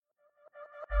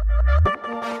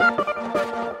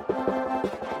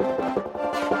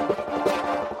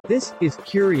This is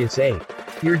Curious Ape,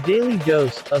 your daily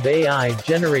dose of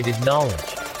AI-generated knowledge.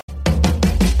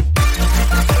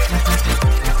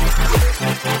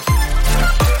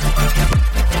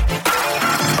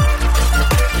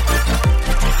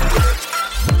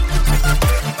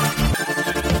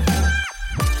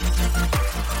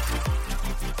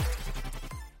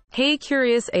 Hey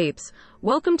Curious Apes,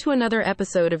 welcome to another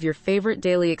episode of your favorite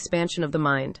daily expansion of the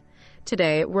mind.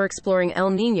 Today, we're exploring El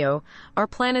Niño, our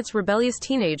planet's rebellious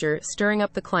teenager stirring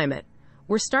up the climate.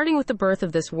 We're starting with the birth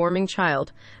of this warming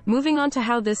child, moving on to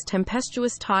how this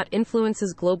tempestuous tot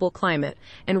influences global climate,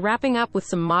 and wrapping up with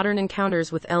some modern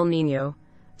encounters with El Niño.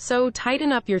 So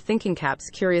tighten up your thinking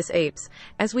caps, Curious Apes,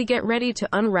 as we get ready to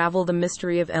unravel the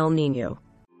mystery of El Niño.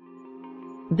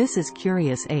 This is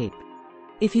Curious Ape.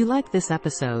 If you like this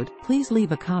episode, please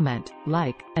leave a comment,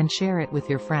 like, and share it with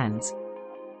your friends.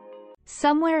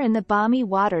 Somewhere in the balmy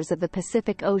waters of the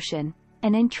Pacific Ocean,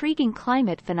 an intriguing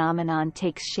climate phenomenon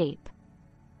takes shape.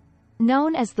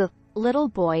 Known as the little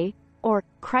boy, or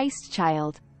Christ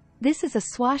child, this is a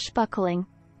swashbuckling,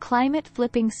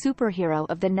 climate-flipping superhero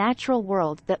of the natural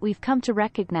world that we've come to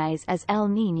recognize as El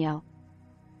Niño.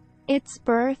 Its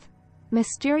birth,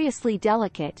 mysteriously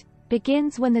delicate,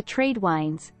 begins when the trade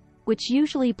winds, which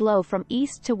usually blow from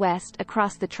east to west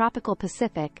across the tropical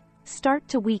Pacific, start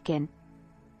to weaken.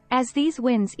 As these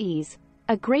winds ease,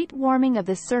 a great warming of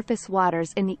the surface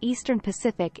waters in the eastern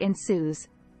Pacific ensues,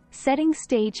 setting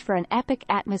stage for an epic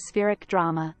atmospheric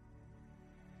drama.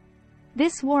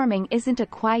 This warming isn't a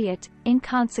quiet,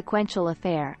 inconsequential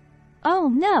affair. Oh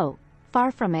no,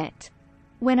 far from it.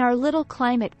 When our little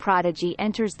climate prodigy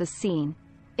enters the scene,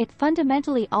 it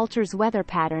fundamentally alters weather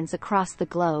patterns across the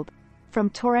globe, from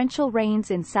torrential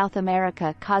rains in South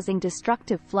America causing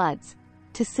destructive floods,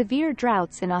 to severe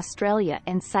droughts in Australia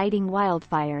inciting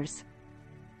wildfires.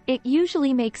 It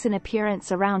usually makes an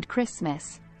appearance around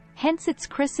Christmas, hence its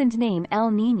christened name El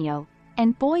Niño,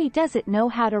 and boy does it know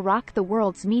how to rock the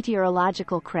world's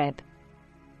meteorological crib.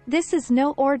 This is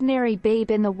no ordinary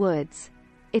babe in the woods.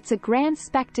 It's a grand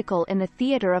spectacle in the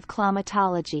theater of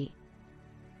climatology.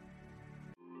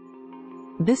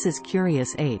 This is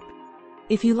Curious Ape.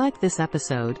 If you like this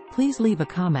episode, please leave a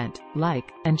comment,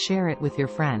 like, and share it with your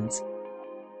friends.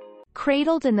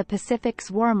 Cradled in the Pacific's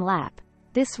warm lap,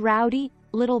 this rowdy,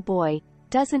 little boy,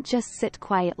 doesn't just sit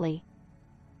quietly.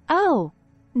 Oh,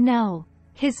 no.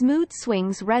 His mood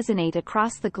swings resonate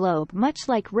across the globe much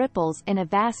like ripples in a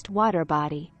vast water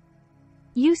body.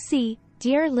 You see,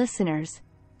 dear listeners,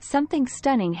 something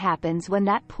stunning happens when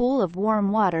that pool of warm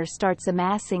water starts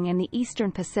amassing in the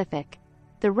eastern Pacific.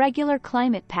 The regular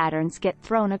climate patterns get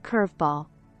thrown a curveball.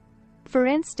 For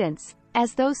instance,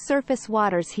 as those surface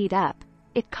waters heat up,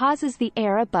 it causes the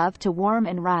air above to warm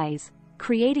and rise,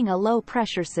 creating a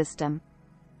low-pressure system.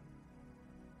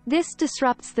 This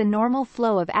disrupts the normal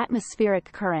flow of atmospheric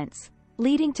currents,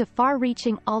 leading to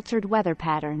far-reaching altered weather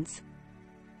patterns.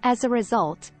 As a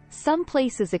result, some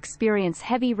places experience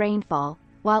heavy rainfall,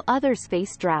 while others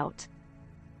face drought.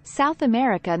 South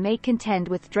America may contend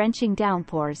with drenching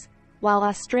downpours, while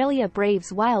Australia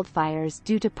braves wildfires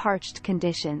due to parched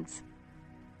conditions.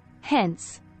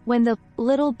 Hence, when the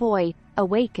little boy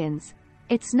awakens,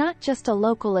 it's not just a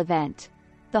local event.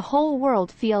 The whole world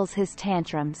feels his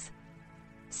tantrums.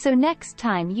 So next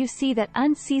time you see that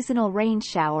unseasonal rain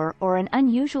shower or an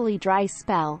unusually dry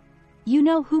spell, you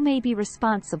know who may be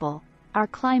responsible: our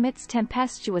climate's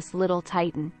tempestuous little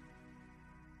titan.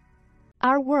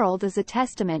 Our world is a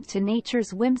testament to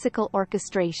nature's whimsical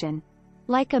orchestration.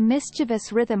 Like a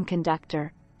mischievous rhythm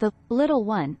conductor, the little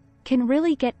one can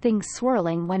really get things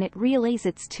swirling when it relays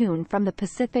its tune from the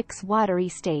Pacific's watery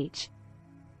stage.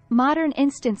 Modern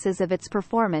instances of its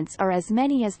performance are as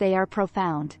many as they are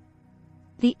profound.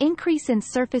 The increase in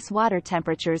surface water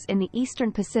temperatures in the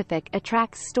eastern Pacific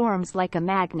attracts storms like a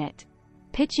magnet,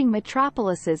 pitching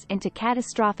metropolises into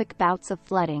catastrophic bouts of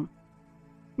flooding.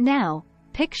 Now,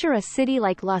 picture a city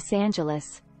like Los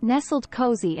Angeles, nestled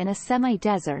cozy in a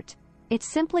semi-desert. It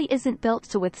simply isn't built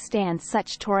to withstand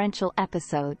such torrential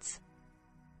episodes.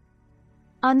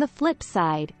 On the flip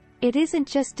side, it isn't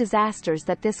just disasters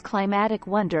that this climatic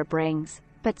wonder brings,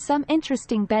 but some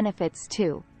interesting benefits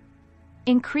too.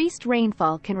 Increased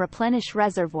rainfall can replenish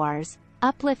reservoirs,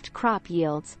 uplift crop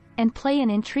yields, and play an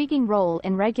intriguing role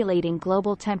in regulating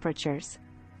global temperatures.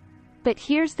 But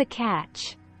here's the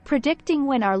catch. Predicting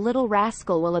when our little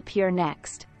rascal will appear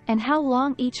next, and how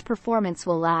long each performance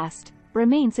will last,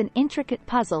 remains an intricate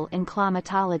puzzle in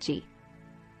climatology.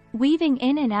 Weaving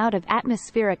in and out of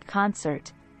atmospheric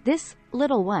concert, this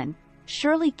little one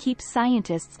surely keeps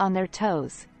scientists on their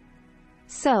toes.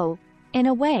 So, in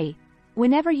a way,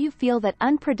 whenever you feel that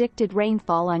unpredicted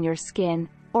rainfall on your skin,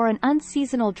 or an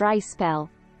unseasonal dry spell.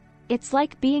 It's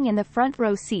like being in the front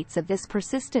row seats of this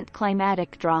persistent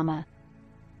climatic drama.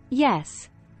 Yes,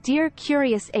 dear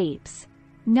curious apes,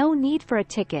 no need for a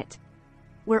ticket.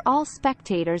 We're all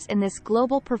spectators in this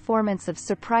global performance of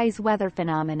surprise weather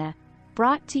phenomena,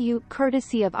 brought to you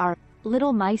courtesy of our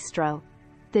little maestro,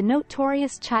 the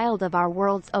notorious child of our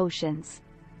world's oceans.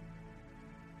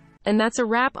 And that's a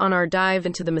wrap on our dive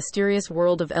into the mysterious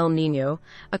world of El Niño,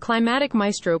 a climatic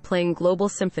maestro playing global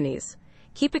symphonies.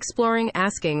 Keep exploring,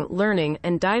 asking, learning,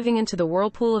 and diving into the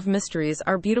whirlpool of mysteries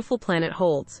our beautiful planet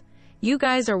holds. You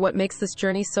guys are what makes this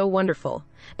journey so wonderful.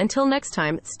 Until next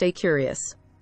time, stay curious.